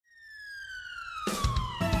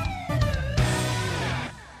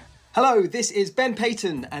Hello, this is Ben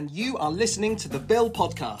Payton, and you are listening to The Bill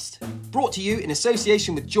Podcast. Brought to you in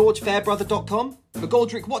association with GeorgeFairbrother.com,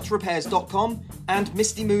 McGoldrickWatchRepairs.com, and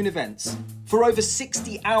Misty Moon Events. For over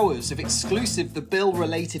 60 hours of exclusive The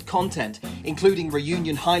Bill-related content, including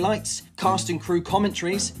reunion highlights, cast and crew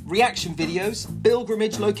commentaries, reaction videos,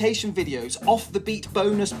 pilgrimage location videos, off-the-beat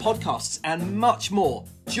bonus podcasts, and much more.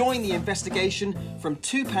 Join the investigation from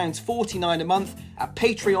 £2.49 a month at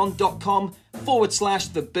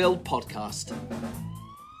patreon.com/The Bill Podcast.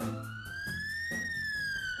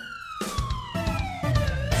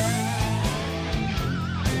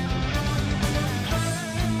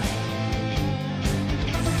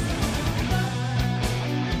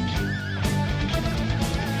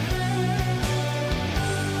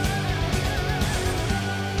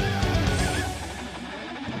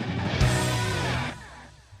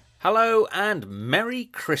 Hello and Merry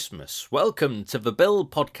Christmas. Welcome to The Bill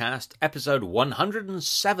Podcast, episode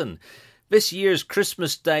 107, this year's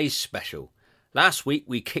Christmas Day special. Last week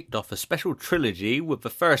we kicked off a special trilogy with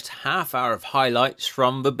the first half hour of highlights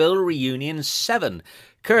from The Bill Reunion 7,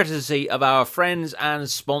 courtesy of our friends and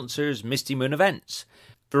sponsors Misty Moon Events.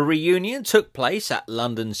 The reunion took place at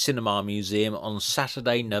London Cinema Museum on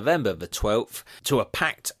Saturday, November the 12th, to a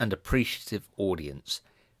packed and appreciative audience.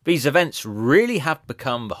 These events really have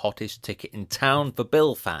become the hottest ticket in town for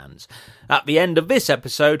Bill fans. At the end of this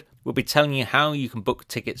episode, we'll be telling you how you can book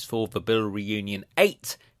tickets for The Bill Reunion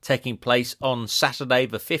 8, taking place on Saturday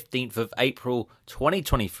the 15th of April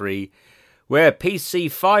 2023, where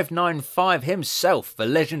PC595 himself, the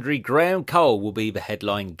legendary Graham Cole, will be the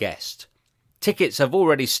headline guest. Tickets have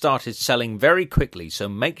already started selling very quickly, so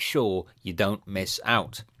make sure you don't miss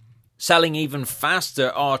out. Selling even faster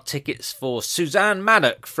are tickets for Suzanne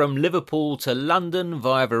Maddock from Liverpool to London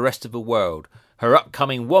via the rest of the world, her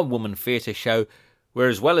upcoming one-woman theatre show, where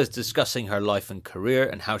as well as discussing her life and career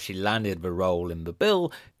and how she landed the role in The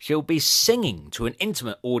Bill, she'll be singing to an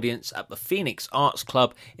intimate audience at the Phoenix Arts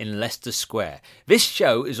Club in Leicester Square. This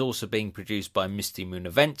show is also being produced by Misty Moon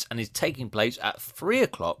Events and is taking place at 3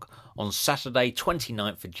 o'clock on Saturday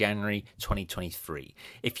 29th of January 2023.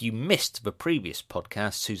 If you missed the previous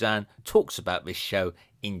podcast, Suzanne talks about this show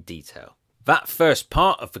in detail. That first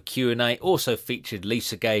part of the Q&A also featured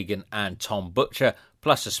Lisa Geoghan and Tom Butcher,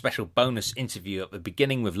 plus a special bonus interview at the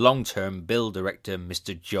beginning with long-term Bill director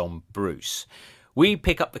Mr. John Bruce. We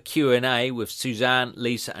pick up the Q&A with Suzanne,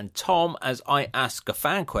 Lisa and Tom as I ask a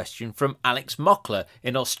fan question from Alex Mockler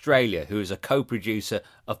in Australia, who is a co-producer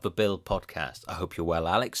of the Bill podcast. I hope you're well,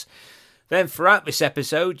 Alex. Then throughout this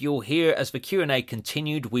episode, you'll hear as the Q&A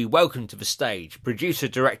continued, we welcome to the stage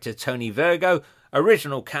producer-director Tony Virgo,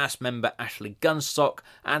 original cast member Ashley Gunstock,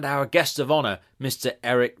 and our guest of honour, Mr.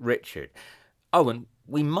 Eric Richard. Oh, and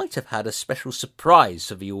we might have had a special surprise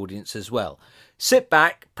for the audience as well. Sit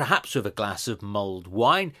back, perhaps with a glass of mulled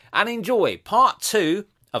wine, and enjoy part 2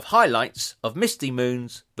 of highlights of Misty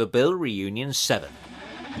Moon's The Bill Reunion 7.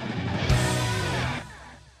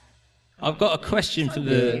 I've got a question for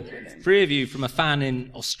the three of you from a fan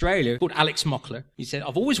in Australia called Alex Mockler. He said,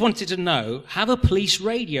 I've always wanted to know how the police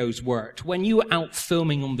radios worked. When you were out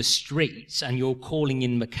filming on the streets and you're calling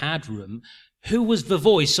in the CAD room, who was the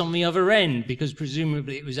voice on the other end? Because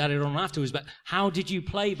presumably it was added on afterwards, but how did you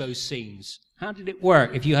play those scenes? How did it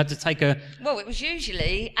work if you had to take a... Well, it was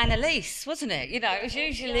usually Annalise, wasn't it? You know, it was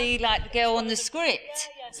usually like the girl on the script.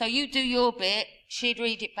 So you do your bit, she'd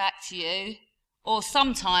read it back to you. Or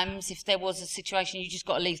sometimes, if there was a situation, you just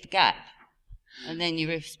got to leave the gap. And then you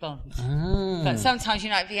respond. Ah. But sometimes,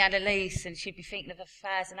 you know, it'd be Annalise and she'd be thinking of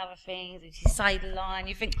affairs and other things, and she'd say the line,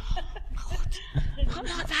 you think, oh, God, not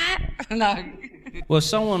like that. No. Well,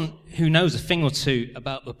 someone who knows a thing or two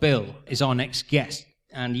about The Bill is our next guest.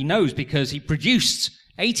 And he knows because he produced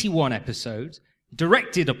 81 episodes,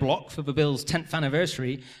 directed a block for The Bill's 10th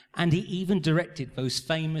anniversary, and he even directed those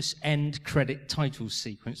famous end credit title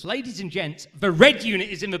sequence. Ladies and gents, the Red Unit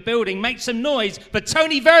is in the building. Make some noise for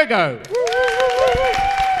Tony Virgo.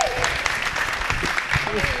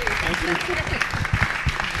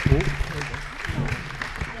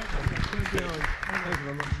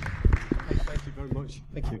 Thank you very much.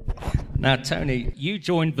 Thank you. Now, Tony, you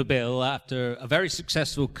joined The Bill after a very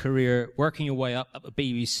successful career working your way up at the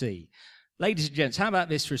BBC. Ladies and gents, how about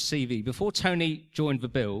this for a CV? Before Tony joined The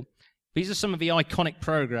Bill, these are some of the iconic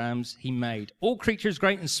programmes he made. All Creatures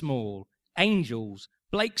Great and Small, Angels,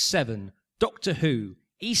 Blake 7, Doctor Who,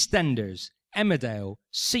 EastEnders, Emmerdale,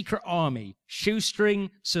 Secret Army, Shoestring,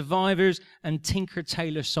 Survivors, and Tinker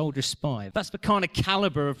Tailor Soldier Spy. That's the kind of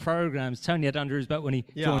calibre of programmes Tony had under his belt when he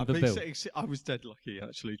joined the bill. I was dead lucky,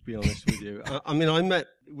 actually, to be honest with you.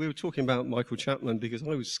 We were talking about Michael Chapman because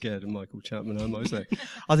I was scared of Michael Chapman, almost.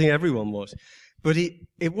 I think everyone was. But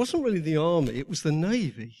it wasn't really the army, it was the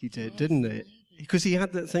navy he did, didn't it? Because he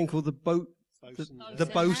had that thing called the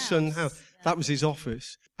boatswain house. That was his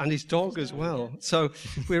office, and his dog as well. So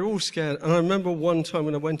we were all scared. And I remember one time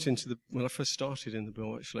when I first started in the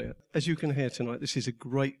bill, actually, as you can hear tonight, this is a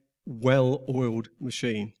great, well-oiled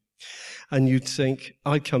machine. And you'd think,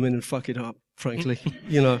 I'd come in and fuck it up, frankly.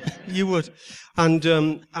 You would. And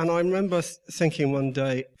I remember thinking one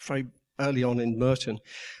day, very early on in Merton,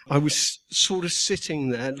 I was sort of sitting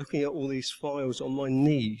there looking at all these files on my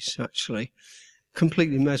knees, actually,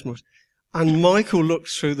 completely mesmerised. And Michael looked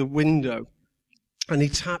through the window, and he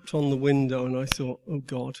tapped on the window, and I thought, oh,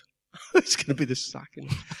 God, it's going to be the sacking.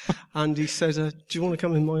 And he said, do you want to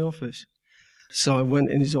come in my office? So I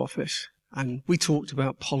went in his office, and we talked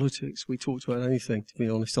about politics. We talked about anything, to be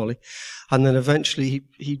honest, Ollie. And then eventually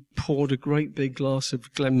he poured a great big glass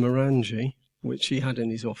of Glenmorangie, which he had in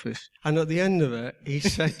his office. And at the end of it, he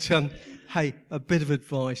said, hey, a bit of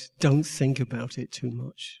advice, don't think about it too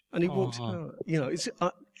much. And he walked out.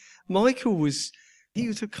 Michael was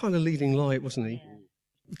a kind of leading light, wasn't he?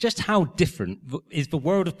 Just how different is the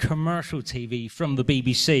world of commercial TV from the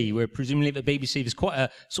BBC, where presumably at the BBC there's quite a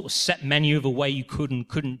sort of set menu of a way you could and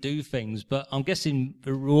couldn't do things, but I'm guessing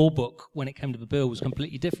the rule book when it came to the bill was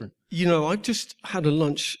completely different. I just had a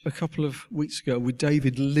lunch a couple of weeks ago with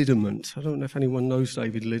David Liddermont. I don't know if anyone knows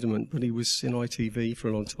David Liddermont, but he was in ITV for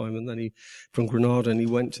a long time, and then from Granada, and he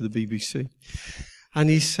went to the BBC. And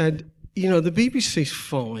he said, the BBC's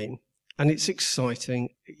fine, and it's exciting.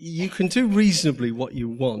 You can do reasonably what you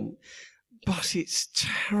want, but it's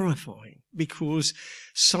terrifying because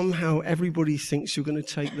somehow everybody thinks you're going to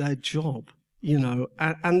take their job,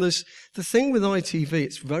 And there's the thing with ITV,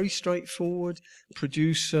 it's very straightforward.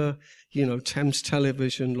 Producer, Thames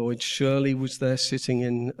Television, Lloyd Shirley was there sitting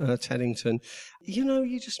in Teddington.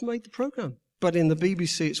 You just made the programme. But in the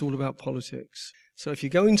BBC, it's all about politics. So if you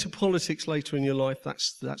go into politics later in your life,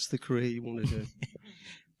 that's the career you want to do.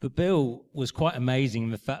 The bill was quite amazing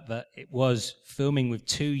in the fact that it was filming with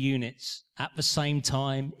 2 units at the same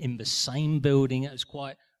time in the same building. It was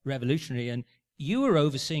quite revolutionary. And you were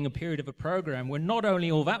overseeing a period of a programme where not only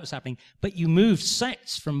all that was happening, but you moved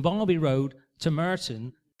sets from Barby Road to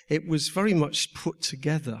Merton. It was very much put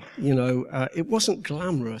together, It wasn't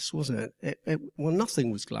glamorous, was it? Well,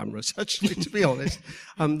 nothing was glamorous, actually, to be honest.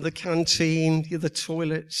 The canteen, the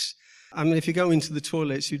toilets. I mean, if you go into the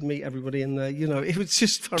toilets, you'd meet everybody in there. It was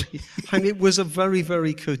just it was a very,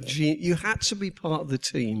 very you had to be part of the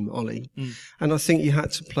team, Ollie. And I think you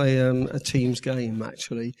had to play a team's game,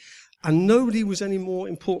 actually. And nobody was any more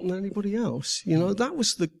important than anybody else. That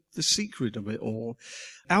was the secret of it all.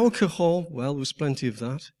 Alcohol, well, there was plenty of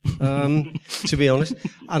that, to be honest.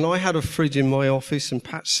 And I had a fridge in my office, and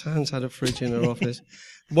Pat Sands had a fridge in her office.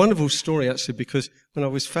 Wonderful story, actually, because when I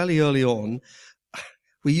was fairly early on,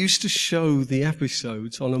 we used to show the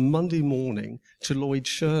episodes on a Monday morning to Lloyd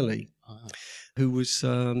Shirley, who was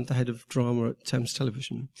the head of drama at Thames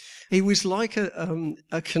Television. He was like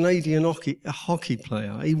a Canadian hockey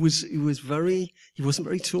player. He wasn't very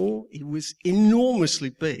tall. He was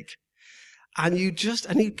enormously big. And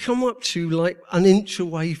he'd come up to like an inch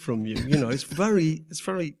away from you. It's very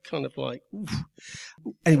kind of like, oof.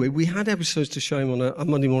 Anyway, we had episodes to show him on a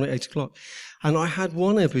Monday morning at 8:00. And I had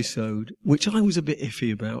one episode, which I was a bit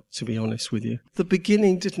iffy about, to be honest with you. The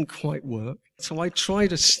beginning didn't quite work. So I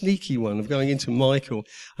tried a sneaky one of going into Michael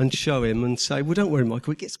and show him and say, well, don't worry,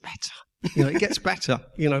 Michael, it gets better. It gets better,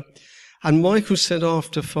 And Michael said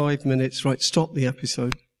after 5 minutes, right, stop the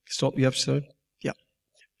episode. Yep.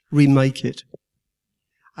 Remake it.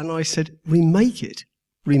 And I said, remake it?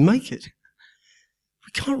 Remake it?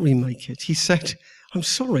 We can't remake it. He said, I'm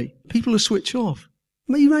sorry, people are switched off.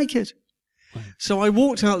 Remake it. So I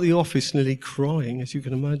walked out of the office nearly crying, as you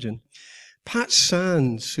can imagine. Pat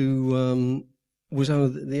Sands, who was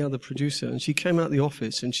the other producer, and she came out of the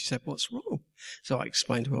office and she said, what's wrong? So I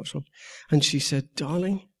explained to her what's wrong. And she said,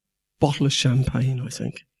 darling, bottle of champagne, I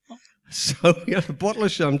think. So we had a bottle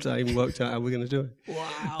of champagne and worked out how we're going to do it.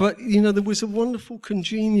 Wow. But, there was a wonderful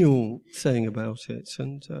congenial thing about it.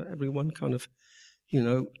 And everyone kind of,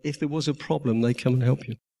 if there was a problem, they come and help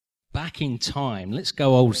you. back in time. Let's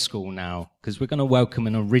go old school now, because we're going to welcome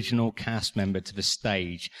an original cast member to the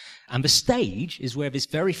stage. And the stage is where this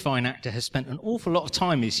very fine actor has spent an awful lot of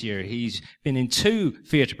time this year. He's been in 2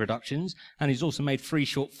 theatre productions, and he's also made 3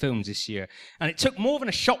 short films this year. And it took more than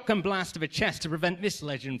a shotgun blast to the chest to prevent this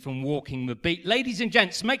legend from walking the beat. Ladies and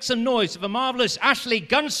gents, make some noise for the marvellous Ashley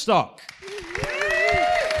Gunstock.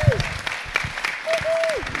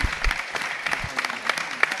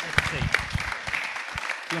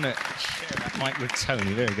 I'm going to share that mic with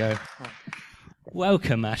Tony. There we go.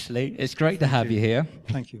 Welcome, Ashley. It's great to have you here.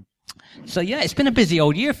 Thank you. So, yeah, it's been a busy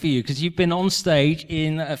old year for you, because you've been on stage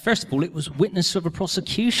in, first of all, it was Witness of a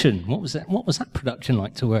Prosecution. What was that production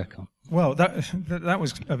like to work on? Well, that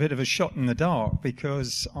was a bit of a shot in the dark,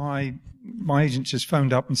 because my agent just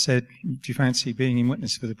phoned up and said, do you fancy being in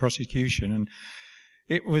Witness for the Prosecution? And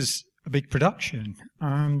it was a big production.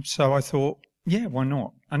 So I thought, yeah, why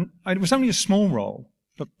not? And it was only a small role.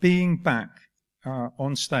 But being back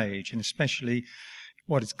on stage, and especially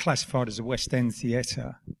what is classified as a West End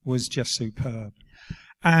theatre, was just superb.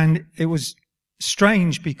 And it was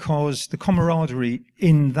strange because the camaraderie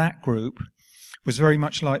in that group was very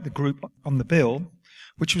much like the group on the bill,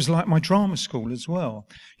 which was like my drama school as well.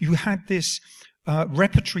 You had this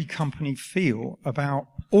repertory company feel about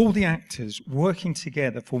all the actors working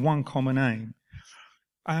together for one common aim.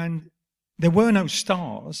 And there were no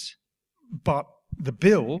stars, but the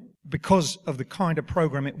bill, because of the kind of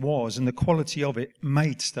program it was and the quality of it,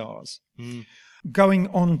 made stars. Going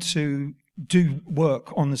on to do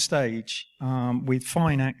work on the stage with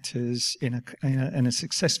fine actors in a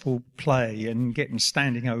successful play and getting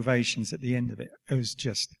standing ovations at the end of it, it was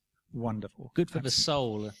just wonderful. Good for the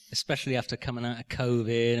soul, especially after coming out of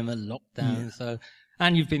COVID and the lockdown. Yeah. So,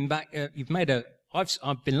 and you've been back. You've made a.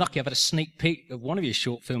 I've been lucky. I've had a sneak peek of one of your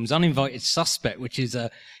short films, Uninvited Suspect, which is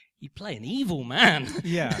a. You play an evil man.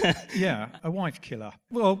 Yeah, a wife killer.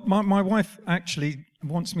 Well, my wife actually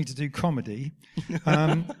wants me to do comedy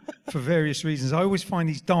for various reasons. I always find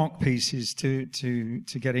these dark pieces to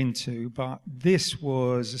get into, but this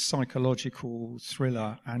was a psychological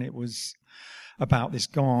thriller, and it was about this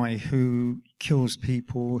guy who kills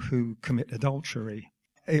people who commit adultery.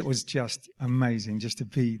 It was just amazing just to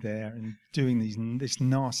be there and doing this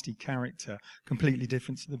nasty character, completely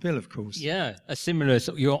different to the bill, of course. Yeah, a similar.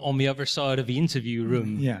 So you're on the other side of the interview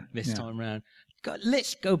room this time round.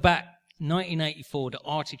 Let's go back 1984 to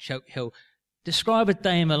Artichoke Hill. Describe a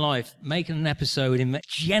day in my life, making an episode in the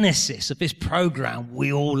genesis of this program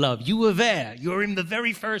we all love. You were there. You were in the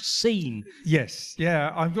very first scene. Yes,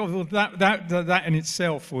 yeah. That in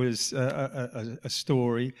itself was a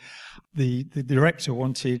story. The director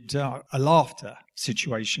wanted a laughter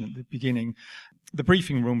situation at the beginning. The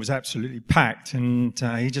briefing room was absolutely packed, and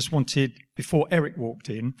he just wanted, before Eric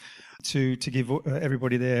walked in, to give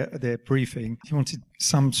everybody their briefing, he wanted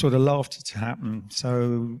some sort of laughter to happen.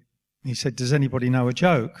 So he said, does anybody know a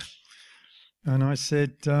joke? And I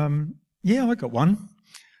said, yeah, I got one.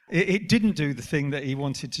 It didn't do the thing that he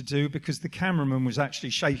wanted to do because the cameraman was actually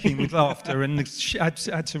shaking with laughter and had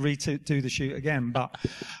to redo the shoot again. But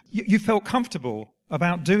you felt comfortable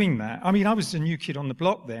about doing that. I mean, I was a new kid on the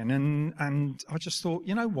block then, and I just thought,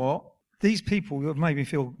 you know what? These people have made me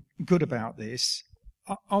feel good about this.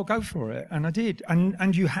 I'll go for it. And I did.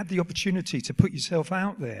 And you had the opportunity to put yourself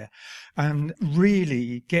out there and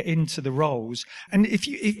really get into the roles. And if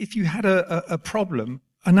you had a problem,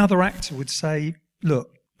 another actor would say, look,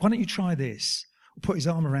 why don't you try this? Or put his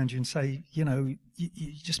arm around you and say, you know,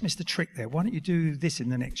 you just missed a trick there. Why don't you do this in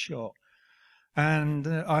the next shot? And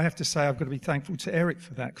I have to say I've got to be thankful to Eric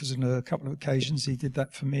for that, because on a couple of occasions he did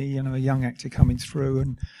that for me, you know, a young actor coming through,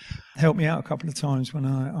 and helped me out a couple of times when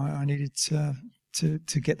I needed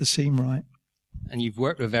to get the scene right. And you've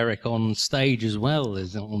worked with Eric on stage as well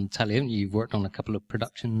as on telly, haven't you? You've worked on a couple of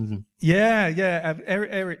productions. Yeah.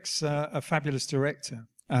 Eric's a fabulous director,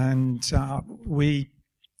 and we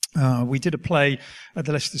did a play at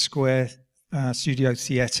the Leicester Square Studio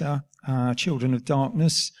Theatre, Children of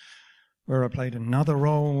Darkness, where I played another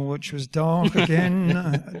role which was dark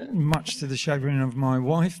again, much to the chagrin of my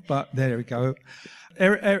wife, but there we go.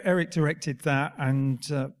 Eric directed that, and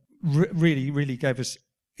really gave us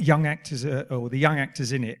young actors, or the young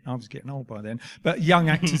actors in it, I was getting old by then, but young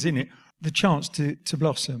actors in it, the chance to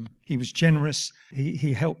blossom. He was generous.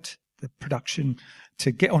 He helped the production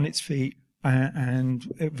to get on its feet,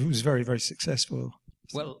 and it was very, very successful.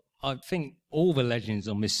 Well, I think all the legends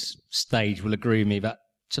on this stage will agree with me that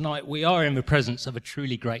tonight we are in the presence of a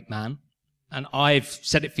truly great man, and I've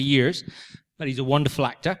said it for years, that he's a wonderful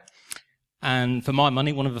actor, and for my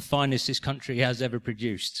money, one of the finest this country has ever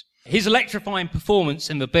produced. His electrifying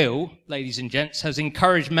performance in The Bill, ladies and gents, has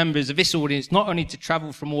encouraged members of this audience not only to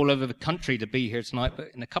travel from all over the country to be here tonight, but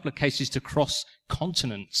in a couple of cases to cross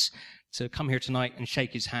continents to come here tonight and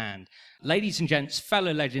shake his hand. Ladies and gents,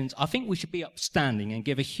 fellow legends, I think we should be upstanding and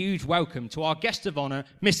give a huge welcome to our guest of honour,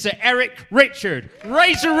 Mr. Eric Richard.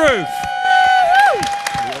 Raise the roof!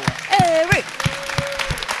 Eric!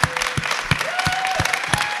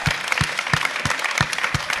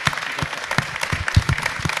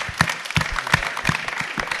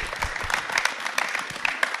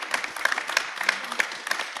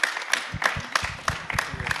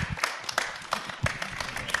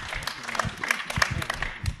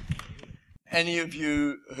 Any of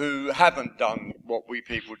you who haven't done what we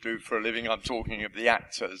people do for a living, I'm talking of the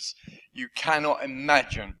actors, you cannot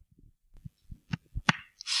imagine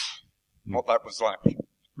what that was like.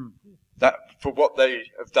 That, for what they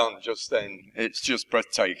have done just then, it's just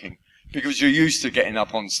breathtaking. Because you're used to getting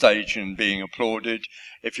up on stage and being applauded.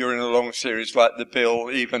 If you're in a long series like The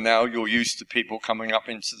Bill, even now you're used to people coming up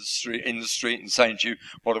into the street, in the street and saying to you,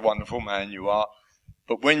 what a wonderful man you are.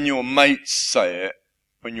 But when your mates say it,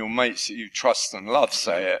 when your mates that you trust and love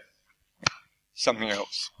say it, something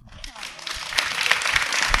else.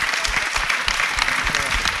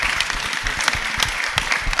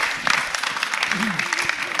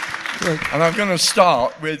 And I'm going to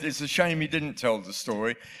start with, it's a shame he didn't tell the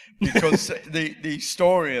story, because the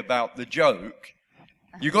story about the joke,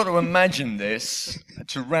 you've got to imagine this,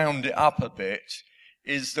 to round it up a bit,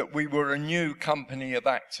 is that we were a new company of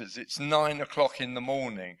actors. It's 9 o'clock in the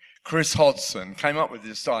morning. Chris Hodson came up with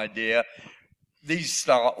this idea. These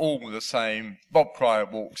start all the same. Bob Pryor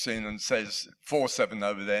walks in and says 4-7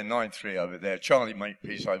 over there, 9-3 over there, Charlie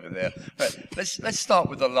Makepeace over there. Let's start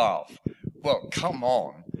with a laugh. Well, come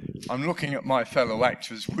on. I'm looking at my fellow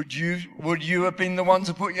actors. Would you have been the one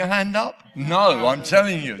to put your hand up? No, I'm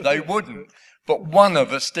telling you, they wouldn't. But one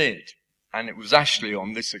of us did. And it was Ashley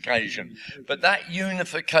on this occasion. But that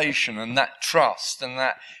unification and that trust and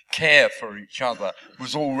that care for each other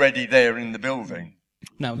was already there in the building.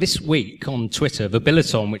 Now, this week on Twitter, the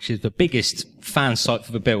Billathon, which is the biggest fan site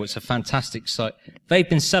for The Bill, it's a fantastic site, they've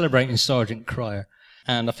been celebrating Sergeant Cryer.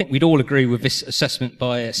 And I think we'd all agree with this assessment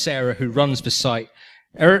by Sarah, who runs the site.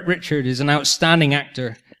 Eric Richard is an outstanding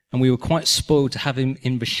actor, and we were quite spoiled to have him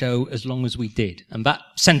in the show as long as we did. And that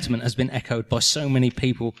sentiment has been echoed by so many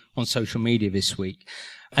people on social media this week.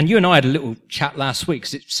 And you and I had a little chat last week,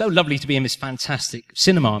 because it's so lovely to be in this fantastic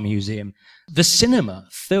cinema museum. The cinema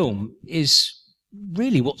film is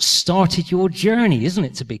really what started your journey, isn't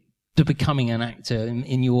it, to becoming an actor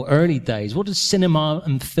in your early days? What does cinema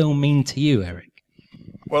and film mean to you, Eric?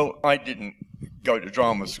 Well, I didn't go to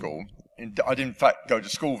drama school. I didn't, in fact, go to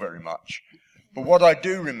school very much. But what I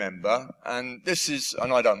do remember, and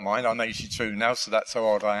I don't mind, I'm 82 now, so that's how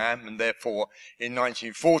old I am, and therefore in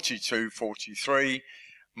 1942-43,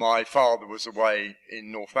 my father was away in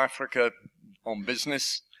North Africa on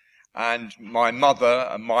business, and my mother,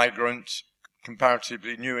 a migrant,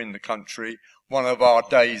 comparatively new in the country, one of our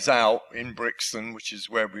days out in Brixton, which is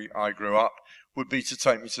where I grew up, would be to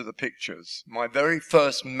take me to the pictures. My very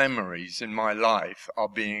first memories in my life are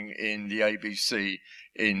being in the ABC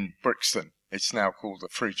in Brixton. It's now called the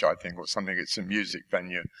Fridge, I think, or something. It's a music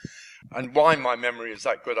venue. And why my memory is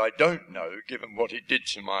that good, I don't know, given what it did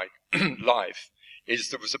to my life, is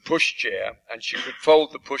there was a pushchair, and she could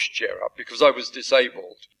fold the pushchair up because I was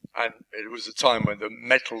disabled. And it was a time when the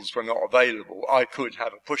metals were not available. I could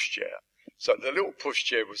have a pushchair. So the little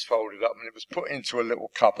pushchair was folded up and it was put into a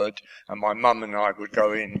little cupboard, and my mum and I would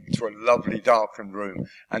go into a lovely darkened room.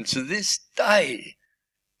 And to this day,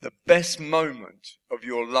 the best moment of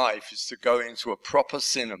your life is to go into a proper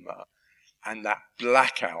cinema and that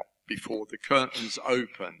blackout before the curtains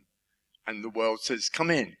open and the world says, come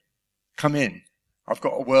in, come in. I've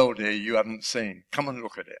got a world here you haven't seen. Come and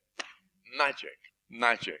look at it. Magic,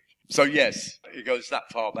 magic. So yes, it goes that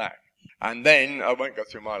far back. And then, I won't go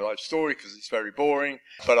through my life story because it's very boring,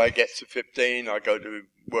 but I get to 15, I go to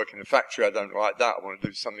work in a factory, I don't like that, I want to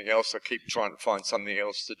do something else, I keep trying to find something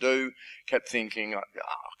else to do, kept thinking,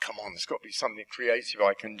 come on, there's got to be something creative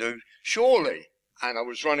I can do, surely. And I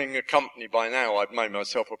was running a company by now, I'd made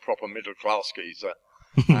myself a proper middle-class geezer,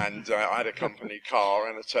 and I had a company car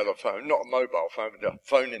and a telephone, not a mobile phone, but a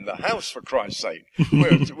phone in the house, for Christ's sake.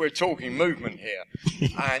 We're talking movement here.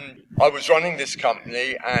 And I was running this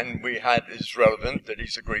company, and we had, it's relevant that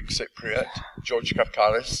he's a Greek Cypriot, George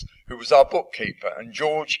Kafkaris, who was our bookkeeper. And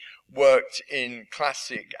George worked in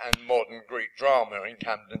classic and modern Greek drama in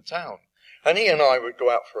Camden Town. And he and I would go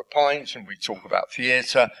out for a pint, and we'd talk about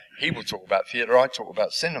theatre. He would talk about theatre, I'd talk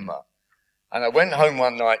about cinema. And I went home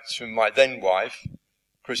one night to my then wife,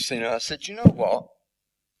 Christina, I said, you know what?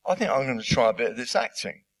 I think I'm going to try a bit of this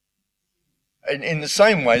acting. In the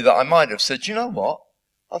same way that I might have said, you know what?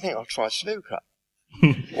 I think I'll try snooker.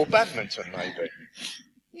 Or badminton, maybe.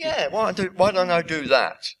 Yeah, why don't I do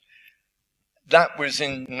that? That was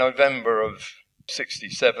in November of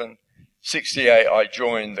 67. 68, I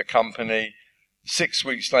joined the company. 6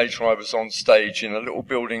 weeks later, I was on stage in a little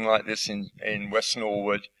building like this in West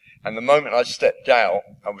Norwood. And the moment I stepped out,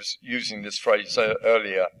 I was using this phrase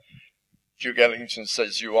earlier, Duke Ellington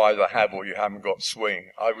says you either have or you haven't got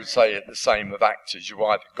swing. I would say it the same of actors. You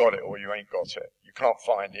either got it or you ain't got it. You can't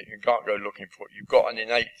find it. You can't go looking for it. You've got an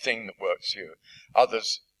innate thing that works for you.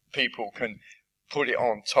 People can put it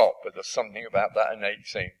on top, but there's something about that innate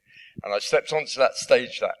thing. And I stepped onto that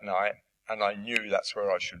stage that night, and I knew that's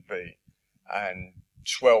where I should be. And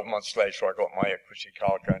 12 months later, I got my equity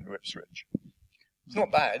card going to Ipswich. It's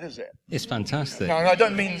not bad, is it? It's fantastic. No, I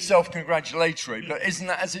don't mean self-congratulatory, but isn't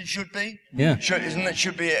that as it should be? Yeah.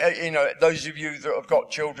 Should be, those of you that have got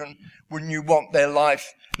children, wouldn't you want their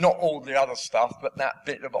life, not all the other stuff, but that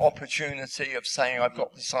bit of opportunity of saying, I've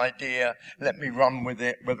got this idea, let me run with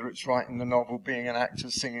it, whether it's writing the novel, being an actor,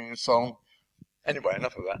 singing a song. Anyway,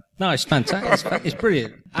 enough of that. No, it's fantastic. It's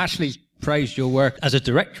brilliant. Ashley praised your work as a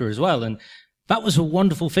director as well, and that was a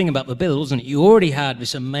wonderful thing about the bill, wasn't it? You already had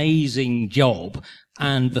this amazing job,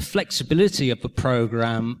 and the flexibility of the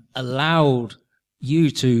programme allowed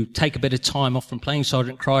you to take a bit of time off from playing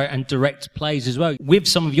Sergeant Cryer and direct plays as well, with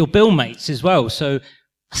some of your bill mates as well. So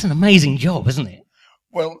that's an amazing job, isn't it?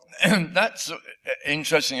 Well, that's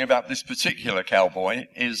interesting about this particular cowboy,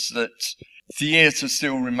 is that theatre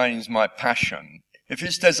still remains my passion. If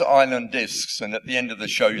it's Desert Island Discs, and at the end of the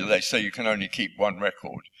show they say you can only keep one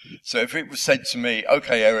record. So if it was said to me,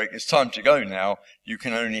 okay, Eric, it's time to go now, you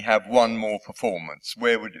can only have one more performance,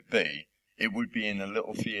 where would it be? It would be in a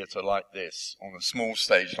little theatre like this, on a small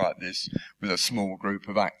stage like this, with a small group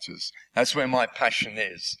of actors. That's where my passion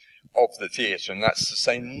is, of the theatre, and that's to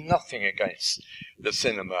say nothing against the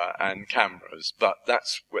cinema and cameras, but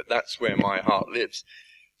that's where my heart lives.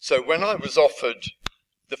 So when I was offered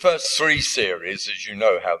the first 3 series, as you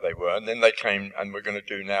know how they were, and then they came, and we're going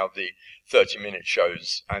to do now the 30-minute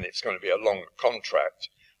shows, and it's going to be a longer contract.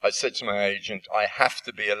 I said to my agent, I have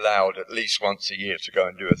to be allowed at least once a year to go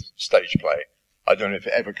and do a stage play. I don't know if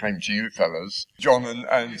it ever came to you fellas, John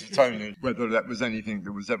and Tony, whether that was anything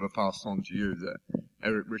that was ever passed on to you, that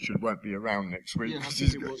Eric Richard won't be around next week. Yeah, I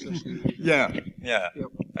think it was actually. Yeah. Yep.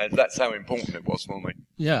 And that's how important it was for me.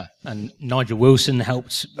 Yeah, and Nigel Wilson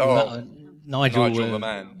helped. Nigel the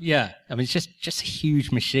man. Yeah, I mean, it's just a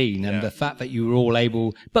huge machine, and the fact that you were all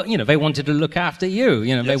able, but they wanted to look after you.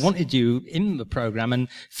 Yes. They wanted you in the program, and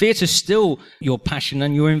theatre's still your passion,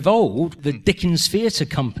 and you're involved. The Dickens Theatre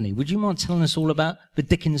Company. Would you mind telling us all about the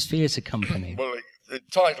Dickens Theatre Company? Well, the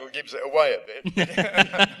title gives it away a bit.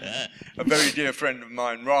 A very dear friend of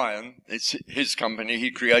mine, Ryan, it's his company.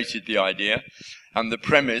 He created the idea, and the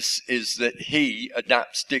premise is that he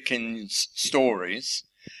adapts Dickens' stories.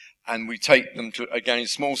 And we take them to, again,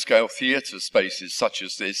 small-scale theatre spaces such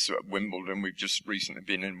as this at Wimbledon. We've just recently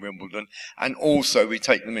been in Wimbledon. And also we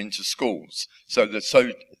take them into schools. So the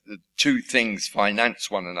 2 things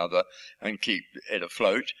finance one another and keep it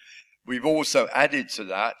afloat. We've also added to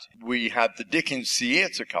that, we have the Dickens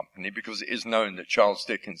Theatre Company, because it is known that Charles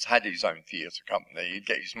Dickens had his own theatre company. He'd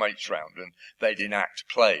get his mates round and they'd enact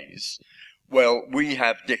plays. Well, we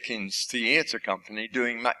have Dickens Theatre Company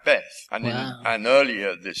doing Macbeth. And, and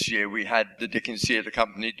earlier this year, we had the Dickens Theatre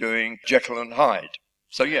Company doing Jekyll and Hyde.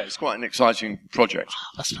 So, yeah, it's quite an exciting project.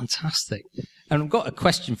 Oh, that's fantastic. And I've got a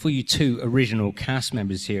question for you 2 original cast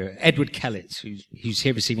members here. Edward Kellett, who's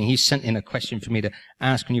here this evening, he's sent in a question for me to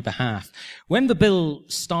ask on your behalf. When the bill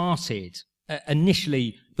started,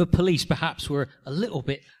 initially, the police perhaps were a little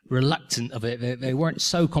bit reluctant of it. They weren't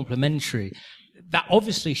so complimentary. That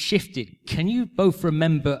obviously shifted. Can you both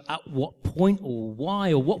remember at what point or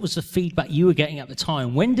why, or what was the feedback you were getting at the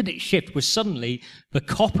time? When did it shift where suddenly the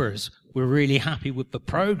coppers were really happy with the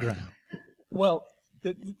programme? Well,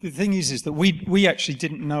 the thing is that we actually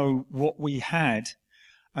didn't know what we had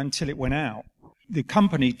until it went out. The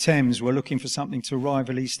company, Thames, were looking for something to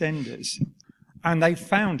rival EastEnders, and they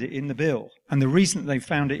found it in the bill. And the reason that they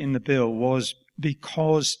found it in the bill was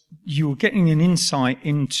because you were getting an insight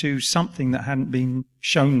into something that hadn't been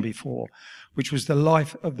shown before, which was the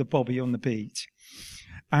life of the Bobby on the beat.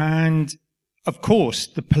 And, of course,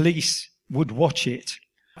 the police would watch it.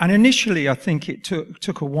 And initially, I think it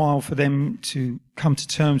took a while for them to come to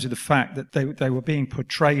terms with the fact that they were being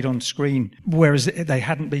portrayed on screen, whereas they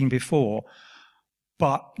hadn't been before.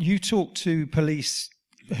 But you talk to police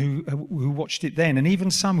who watched it then, and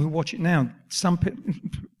even some who watch it now. Some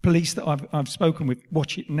police that I've spoken with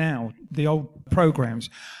watch it now, the old programs,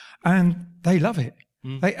 and they love it.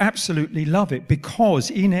 They absolutely love it, because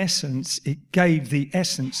in essence it gave the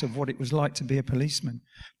essence of what it was like to be a policeman.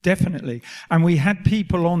 Definitely. And we had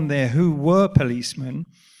people on there who were policemen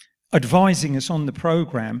advising us on the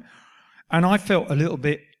program, and I felt a little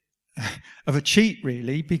bit of a cheat,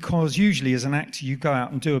 really, because usually as an actor you go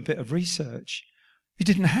out and do a bit of research. You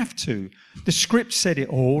didn't have to. The script said it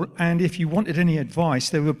all, and if you wanted any advice,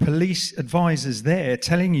 there were police advisors there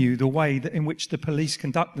telling you the way in which the police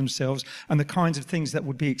conduct themselves and the kinds of things that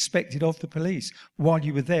would be expected of the police while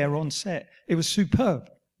you were there on set. It was superb.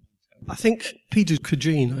 I think Peter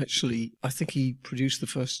Geoghan, actually, I think he produced the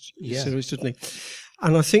first series, didn't he?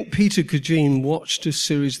 And I think Peter Geoghan watched a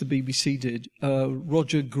series the BBC did,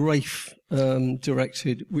 Roger Grafe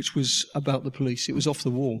directed, which was about the police. It was off the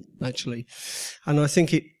wall, actually. And I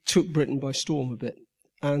think it took Britain by storm a bit.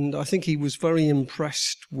 And I think he was very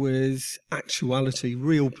impressed with actuality,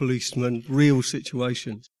 real policemen, real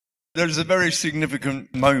situations. There's a very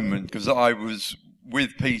significant moment, because I was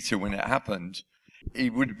with Peter when it happened.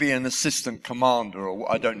 He would be an assistant commander, or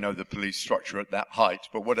I don't know the police structure at that height,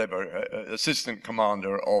 but whatever, assistant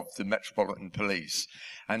commander of the Metropolitan Police.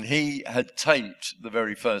 And he had taped the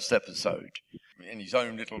very first episode in his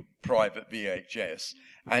own little private VHS,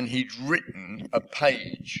 and he'd written a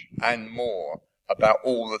page and more about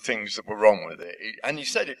all the things that were wrong with it. And he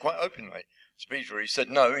said it quite openly. Peter, he said,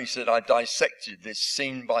 no, he said, I dissected this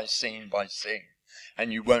scene by scene by scene,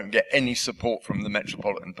 and you won't get any support from the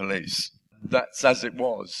Metropolitan Police. That's as it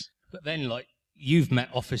was. But then, like, you've met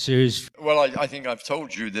officers. Well, I think I've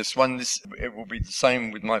told you this one. It will be the same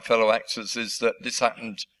with my fellow actors, is that this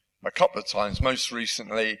happened a couple of times. Most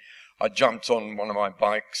recently, I jumped on one of my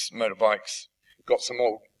motorbikes, got some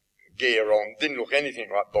old gear on, didn't look anything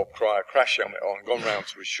like Bob Cryer, crash helmet on, gone round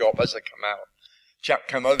to his shop. As I come out, chap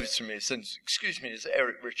came over to me and said, excuse me, is it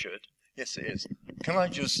Eric Richard? Yes, it is. Can I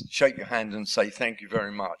just shake your hand and say thank you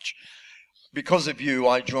very much? Because of you,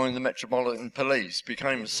 I joined the Metropolitan Police,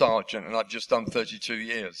 became a sergeant, and I've just done 32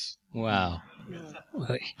 years. Wow.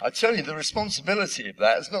 I tell you, the responsibility of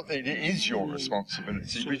that is not that it is your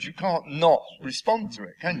responsibility, but you can't not respond to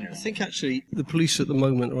it, can you? I think, actually, the police at the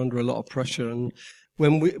moment are under a lot of pressure, and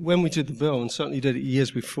when we did the bill, and certainly did it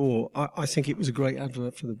years before, I think it was a great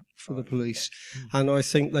advert for the police, and I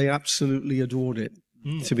think they absolutely adored it.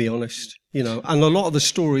 To be honest, and a lot of the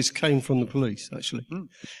stories came from the police, actually.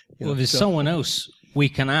 Well, there's someone else we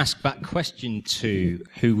can ask that question to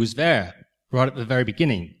who was there right at the very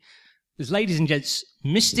beginning. There's, ladies and gents,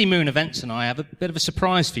 Misty Moon Events and I have a bit of a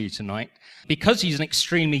surprise for you tonight. Because he's an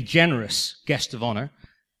extremely generous guest of honour,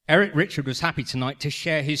 Eric Richard was happy tonight to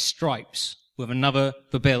share his stripes with another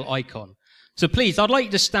The Bill icon. So please, I'd like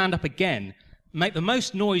you to stand up again. Make the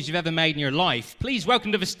most noise you've ever made in your life. Please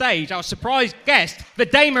welcome to the stage our surprise guest, the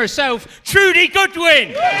dame herself, Trudy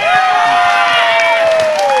Goodwin.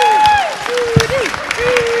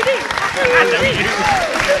 Hello, you.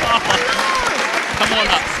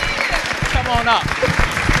 Come on up.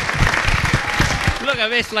 Look at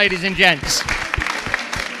this, ladies and gents.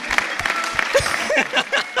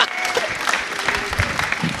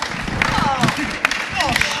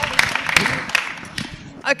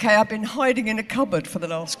 Okay, I've been hiding in a cupboard for the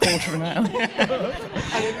last quarter of an hour.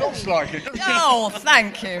 And it looks like it, doesn't it? Oh,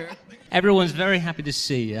 thank you. Everyone's very happy to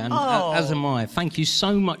see you, and as am I. Thank you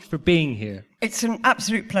so much for being here. It's an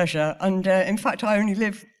absolute pleasure, and in fact, I only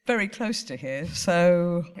live very close to here,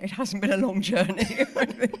 so it hasn't been a long journey.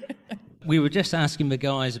 We were just asking the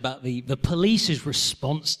guys about the police's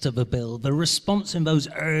response to the bill, the response in those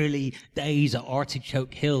early days at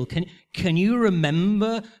Artichoke Hill. Can you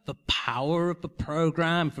remember the power of the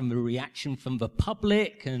programme, from the reaction from the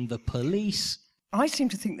public and the police? I seem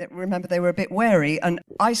to think remember they were a bit wary, and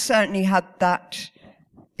I certainly had that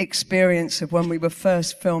experience of when we were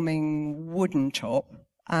first filming Wooden Top,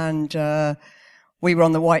 and we were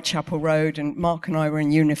on the Whitechapel Road, and Mark and I were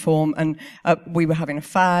in uniform, and we were having a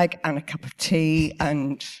fag and a cup of tea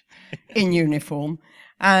and in uniform.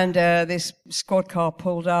 And this squad car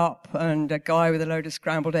pulled up, and a guy with a load of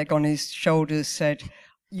scrambled egg on his shoulders said,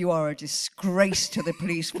 "You are a disgrace to the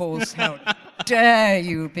police force. How dare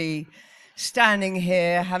you be standing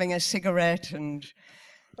here having a cigarette and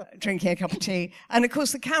drinking a cup of tea?" And of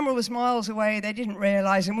course the camera was miles away. They didn't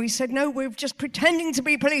realise, and we said, "No, we're just pretending to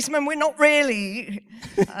be policemen. We're not really."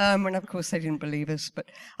 And of course they didn't believe us. But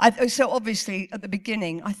so obviously at the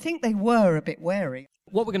beginning, I think they were a bit wary.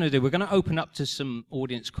 What we're going to do, we're going to open up to some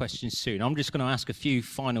audience questions soon. I'm just going to ask a few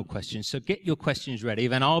final questions. So get your questions ready.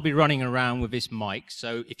 Then I'll be running around with this mic.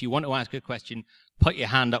 So if you want to ask a question, put your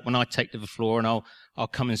hand up when I take to the floor and I'll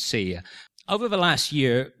come and see you. Over the last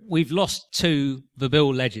year, we've lost two The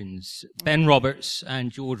Bill legends. Ben Roberts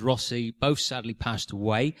and George Rossi both sadly passed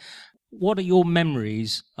away. What are your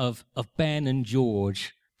memories of Ben and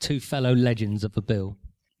George, two fellow legends of The Bill?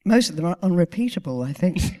 Most of them are unrepeatable, I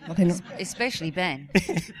think. Especially Ben.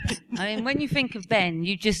 I mean, when you think of Ben,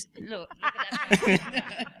 you just look at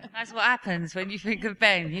that. That's what happens when you think of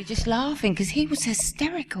Ben. You're just laughing because he was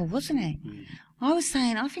hysterical, wasn't he? I was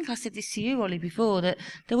saying, I think I said this to you, Ollie, before, that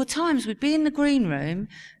there were times we'd be in the green room,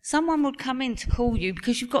 someone would come in to call you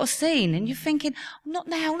because you've got a scene, and you're thinking, not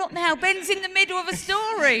now, Ben's in the middle of a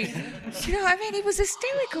story. Do you know what I mean? He was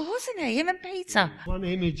hysterical, wasn't he? Him and Peter. One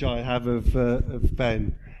image I have of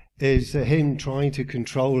Ben is him trying to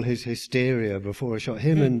control his hysteria before a shot.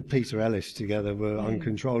 Him and Peter Ellis together were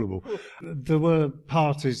uncontrollable. There were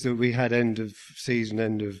parties that we had end of season,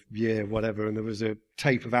 end of year, whatever, and there was a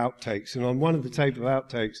tape of outtakes. And on one of the tape of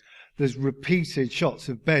outtakes, there's repeated shots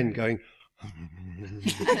of Ben going...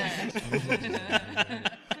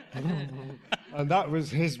 And that was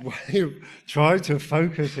his way of trying to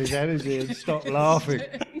focus his energy and stop laughing.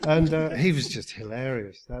 And he was just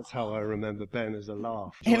hilarious. That's how I remember Ben, as a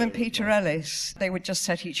laugh. Him and Peter Ellis, they would just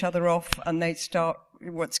set each other off and they'd start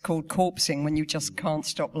what's called corpsing, when you just can't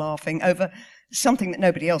stop laughing over something that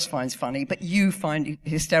nobody else finds funny, but you find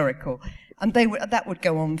hysterical. And that would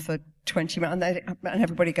go on for 20 minutes, and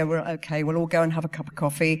everybody go, well, okay, we'll all go and have a cup of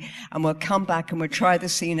coffee, and we'll come back and we'll try the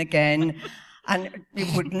scene again. And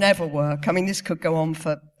it would never work. I mean, this could go on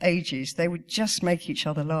for ages. They would just make each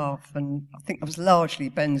other laugh, and I think that was largely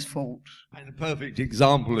Ben's fault. And a perfect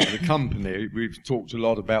example of the company, we've talked a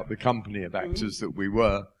lot about the company of actors that we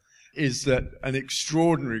were, is that an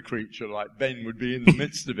extraordinary creature like Ben would be in the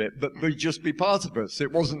midst of it, but would just be part of us.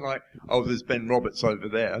 It wasn't like, oh, there's Ben Roberts over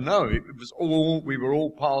there. No, it was all, we were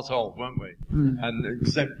all part of, weren't we? And an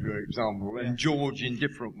exemplary example. And George, in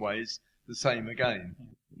different ways, the same again.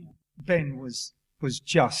 Ben was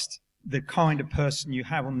just the kind of person you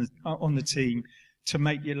have on the team to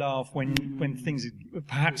make you laugh when things are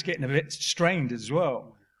perhaps getting a bit strained as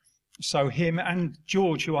well. So him and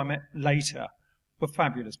George, who I met later, were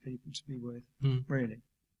fabulous people to be with, really.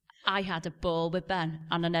 I had a ball with Ben,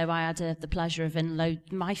 and I know I had the pleasure of in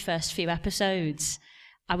my first few episodes.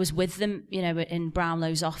 I was with them, in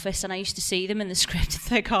Brownlow's office, and I used to see them in the script and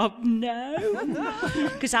think, oh, no,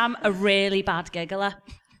 because I'm a really bad giggler.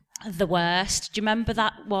 The worst. Do you remember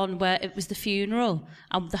that one where it was the funeral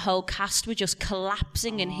and the whole cast were just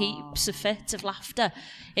collapsing in heaps of fits of laughter?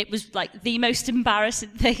 It was like the most embarrassing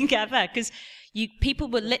thing ever, because people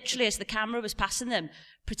were literally, as the camera was passing them,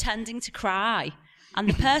 pretending to cry. And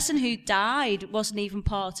the person who died wasn't even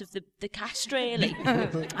part of the cast, really.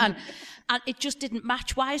 And it just didn't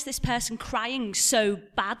match. Why is this person crying so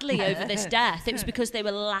badly over this death? It was because they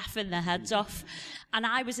were laughing their heads off. And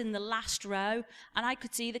I was in the last row, and I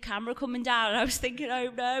could see the camera coming down, and I was thinking, oh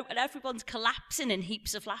no, and everyone's collapsing in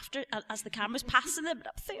heaps of laughter as the camera's passing them, and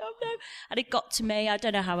I'm thinking, oh no. And it got to me. I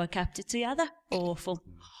don't know how I kept it together. Awful.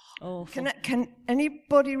 Can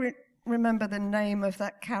anybody remember the name of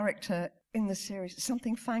that character in the series?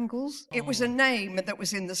 Something Fangles? It was a name that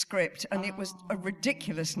was in the script, and it was a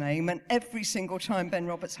ridiculous name, and every single time Ben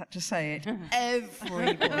Roberts had to say it.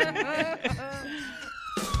 Everybody.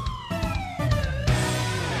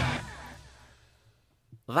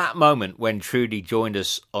 That moment when Trudy joined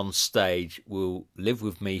us on stage will live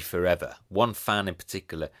with me forever. One fan in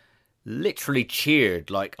particular literally cheered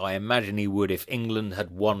like I imagine he would if England had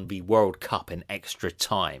won the World Cup in extra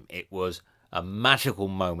time. It was a magical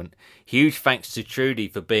moment. Huge thanks to Trudy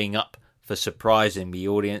for being up for surprising the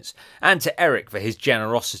audience, and to Eric for his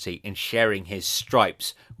generosity in sharing his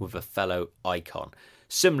stripes with a fellow icon.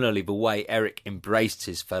 Similarly, the way Eric embraced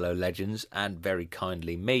his fellow legends, and very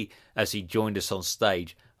kindly me, as he joined us on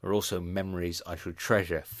stage, are also memories I shall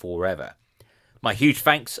treasure forever. My huge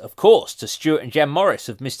thanks, of course, to Stuart and Jem Morris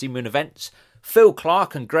of Misty Moon Events, Phil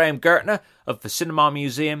Clark and Graham Gertner of the Cinema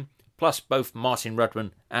Museum, plus both Martin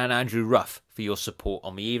Rudman and Andrew Ruff for your support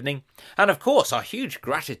on the evening. And of course, our huge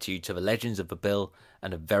gratitude to the Legends of the Bill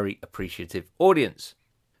and a very appreciative audience.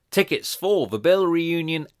 Tickets for The Bill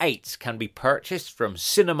Reunion 8 can be purchased from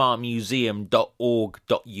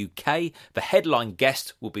cinemamuseum.org.uk. The headline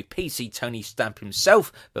guest will be PC Tony Stamp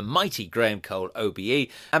himself, the mighty Graham Cole OBE,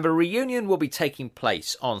 and the reunion will be taking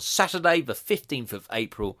place on Saturday the 15th of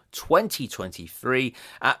April 2023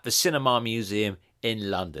 at the Cinema Museum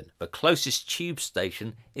in London. The closest tube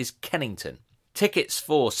station is Kennington. Tickets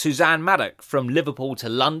for Suzanne Maddock from Liverpool to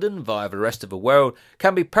London via the rest of the world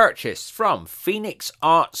can be purchased from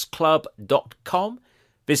phoenixartsclub.com.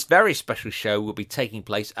 This very special show will be taking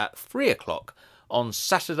place at 3 o'clock on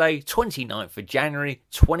Saturday 29th of January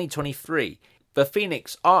 2023. The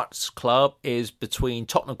Phoenix Arts Club is between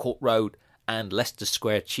Tottenham Court Road and Leicester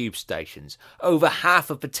Square tube stations. Over half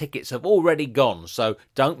of the tickets have already gone, so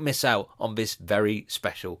don't miss out on this very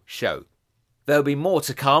special show. There'll be more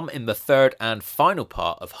to come in the third and final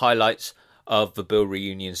part of highlights of the Bill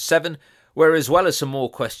Reunion 7, where as well as some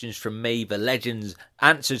more questions from me, the legends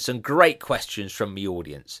answered some great questions from the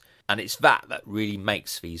audience. And it's that really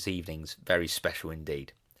makes these evenings very special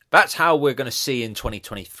indeed. That's how we're going to see in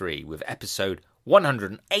 2023 with episode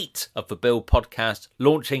 108 of the Bill podcast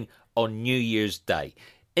launching on New Year's Day.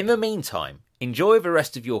 In the meantime, enjoy the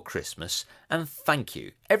rest of your Christmas, and thank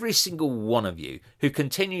you, every single one of you who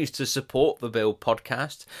continues to support the Bill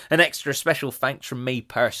podcast. An extra special thanks from me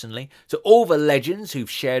personally to all the legends who've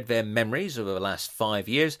shared their memories over the last 5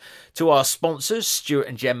 years, to our sponsors Stuart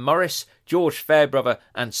and Jem Morris, George Fairbrother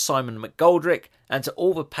and Simon McGoldrick, and to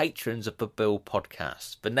all the patrons of the Bill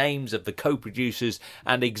podcast. The names of the co-producers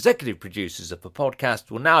and executive producers of the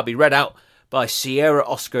podcast will now be read out by Sierra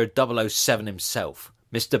Oscar 007 himself,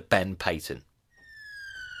 Mr. Ben Payton.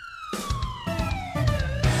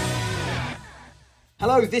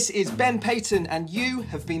 Hello, this is Ben Payton, and you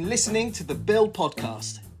have been listening to the Bill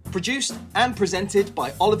podcast, produced and presented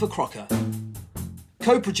by Oliver Crocker.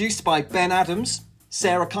 Co-produced by Ben Adams,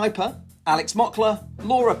 Sarah Kuiper, Alex Mockler,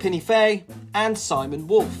 Laura Pinney-Fay, and Simon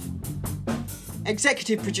Wolfe.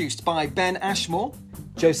 Executive produced by Ben Ashmore,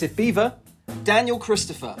 Joseph Beaver, Daniel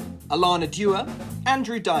Christopher, Alana Dewar,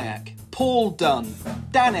 Andrew Dyack, Paul Dunn,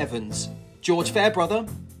 Dan Evans, George Fairbrother,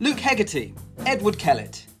 Luke Hegarty, Edward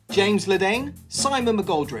Kellett, James Ledane, Simon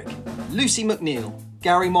McGoldrick, Lucy McNeil,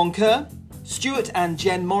 Gary Moncur, Stuart and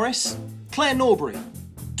Jen Morris, Claire Norbury,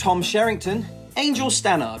 Tom Sherrington, Angel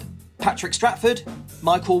Stannard, Patrick Stratford,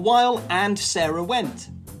 Michael Weil and Sarah Wendt.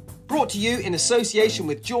 Brought to you in association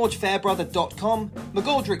with GeorgeFairbrother.com,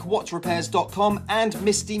 McGoldrickWatchRepairs.com and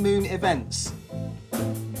Misty Moon Events.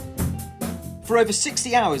 For over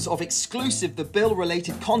 60 hours of exclusive The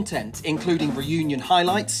Bill-related content, including reunion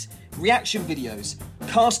highlights, reaction videos,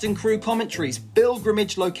 cast and crew commentaries,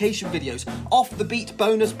 pilgrimage location videos, off-the-beat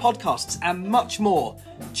bonus podcasts, and much more,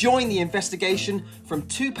 join the investigation from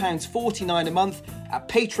 £2.49 a month at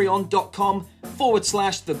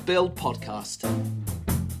patreon.com/The Bill Podcast.